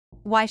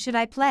Why should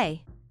I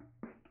play?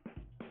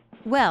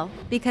 Well,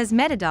 because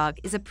Metadog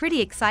is a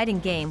pretty exciting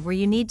game where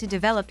you need to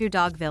develop your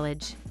dog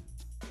village.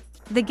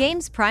 The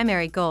game's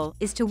primary goal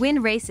is to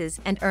win races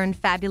and earn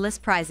fabulous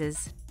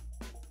prizes.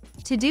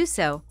 To do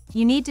so,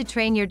 you need to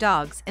train your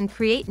dogs and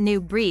create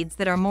new breeds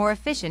that are more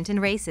efficient in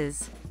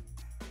races.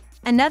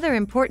 Another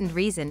important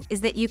reason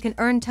is that you can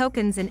earn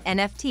tokens and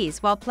NFTs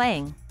while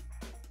playing.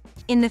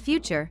 In the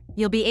future,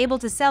 you'll be able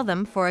to sell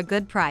them for a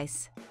good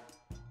price.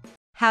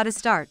 How to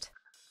start?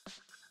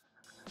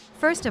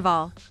 First of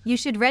all, you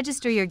should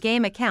register your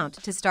game account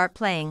to start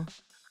playing.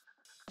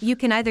 You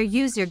can either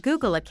use your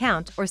Google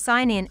account or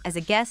sign in as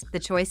a guest, the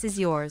choice is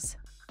yours.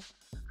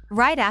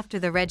 Right after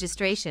the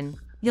registration,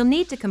 you'll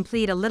need to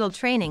complete a little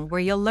training where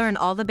you'll learn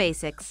all the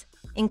basics,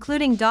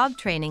 including dog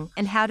training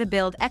and how to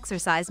build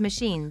exercise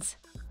machines.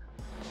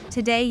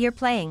 Today you're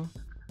playing.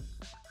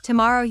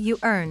 Tomorrow you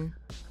earn.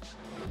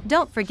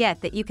 Don't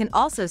forget that you can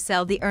also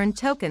sell the earned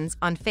tokens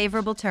on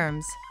favorable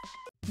terms.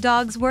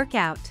 Dogs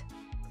workout.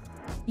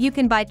 You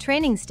can buy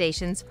training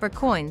stations for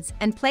coins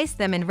and place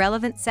them in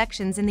relevant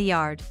sections in the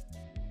yard.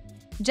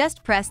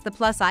 Just press the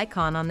plus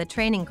icon on the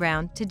training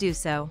ground to do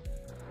so.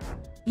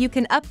 You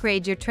can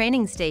upgrade your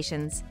training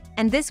stations,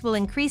 and this will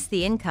increase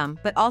the income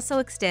but also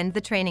extend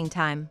the training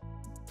time.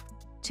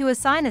 To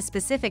assign a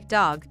specific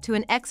dog to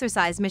an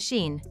exercise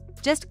machine,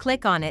 just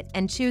click on it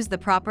and choose the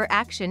proper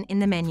action in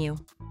the menu.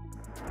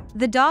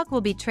 The dog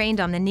will be trained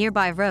on the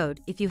nearby road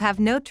if you have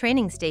no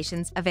training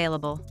stations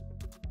available.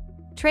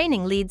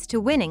 Training leads to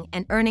winning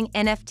and earning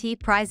NFT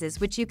prizes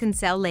which you can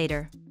sell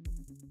later.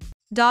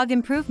 Dog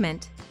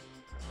improvement.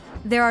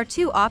 There are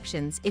two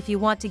options if you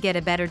want to get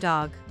a better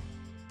dog.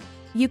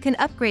 You can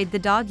upgrade the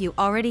dog you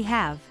already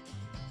have.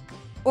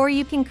 Or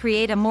you can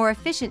create a more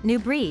efficient new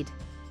breed.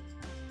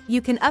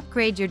 You can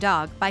upgrade your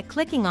dog by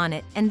clicking on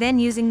it and then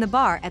using the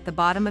bar at the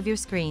bottom of your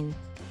screen.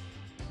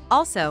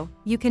 Also,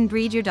 you can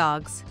breed your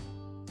dogs.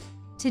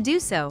 To do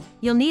so,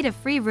 you'll need a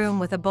free room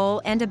with a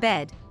bowl and a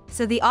bed,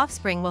 so the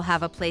offspring will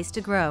have a place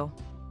to grow.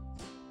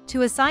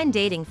 To assign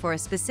dating for a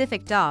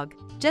specific dog,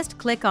 just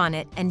click on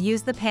it and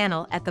use the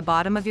panel at the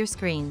bottom of your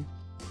screen.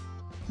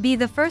 Be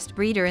the first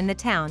breeder in the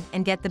town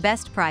and get the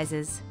best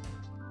prizes.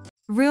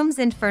 Rooms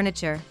and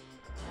furniture.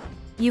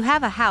 You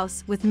have a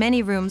house with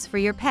many rooms for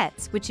your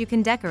pets which you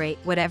can decorate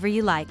whatever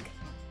you like.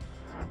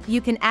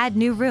 You can add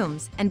new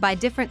rooms and buy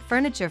different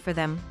furniture for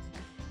them.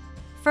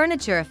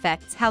 Furniture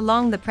affects how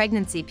long the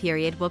pregnancy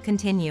period will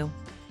continue.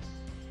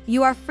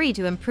 You are free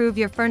to improve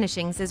your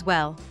furnishings as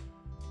well.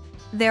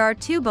 There are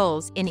 2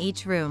 bowls in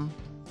each room.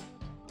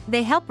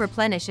 They help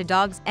replenish a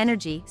dog's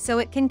energy so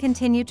it can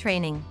continue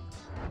training.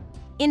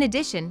 In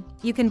addition,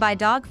 you can buy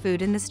dog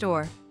food in the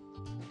store.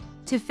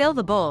 To fill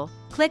the bowl,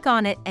 click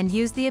on it and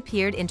use the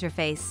appeared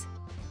interface.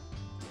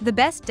 The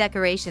best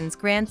decorations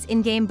grants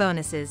in-game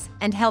bonuses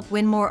and help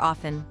win more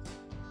often.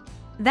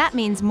 That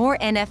means more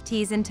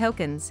NFTs and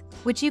tokens,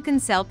 which you can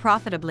sell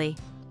profitably.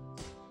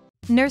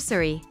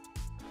 Nursery.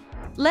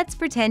 Let's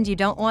pretend you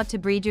don't want to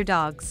breed your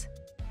dogs.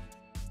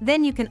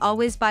 Then you can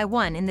always buy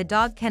one in the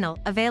dog kennel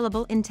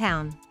available in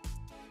town.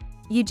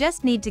 You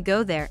just need to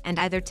go there and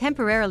either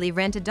temporarily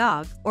rent a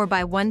dog or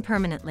buy one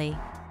permanently.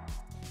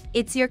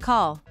 It's your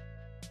call.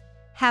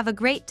 Have a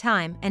great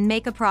time and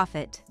make a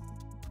profit.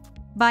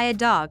 Buy a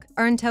dog,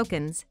 earn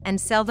tokens, and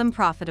sell them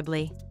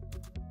profitably.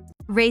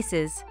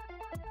 Races.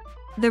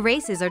 The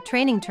races are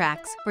training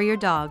tracks for your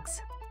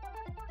dogs.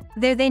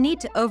 There they need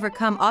to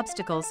overcome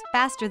obstacles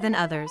faster than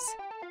others.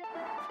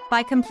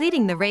 By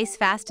completing the race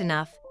fast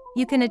enough,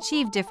 you can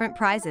achieve different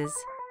prizes.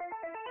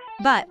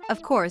 But,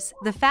 of course,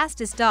 the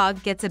fastest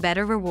dog gets a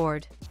better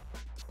reward.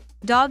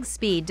 Dog's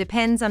speed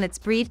depends on its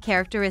breed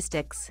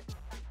characteristics.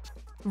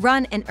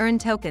 Run and earn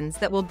tokens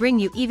that will bring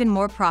you even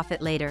more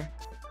profit later.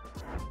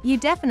 You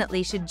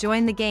definitely should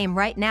join the game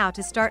right now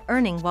to start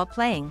earning while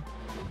playing.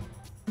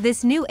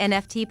 This new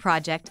NFT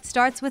project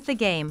starts with the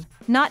game,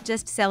 not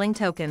just selling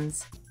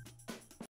tokens.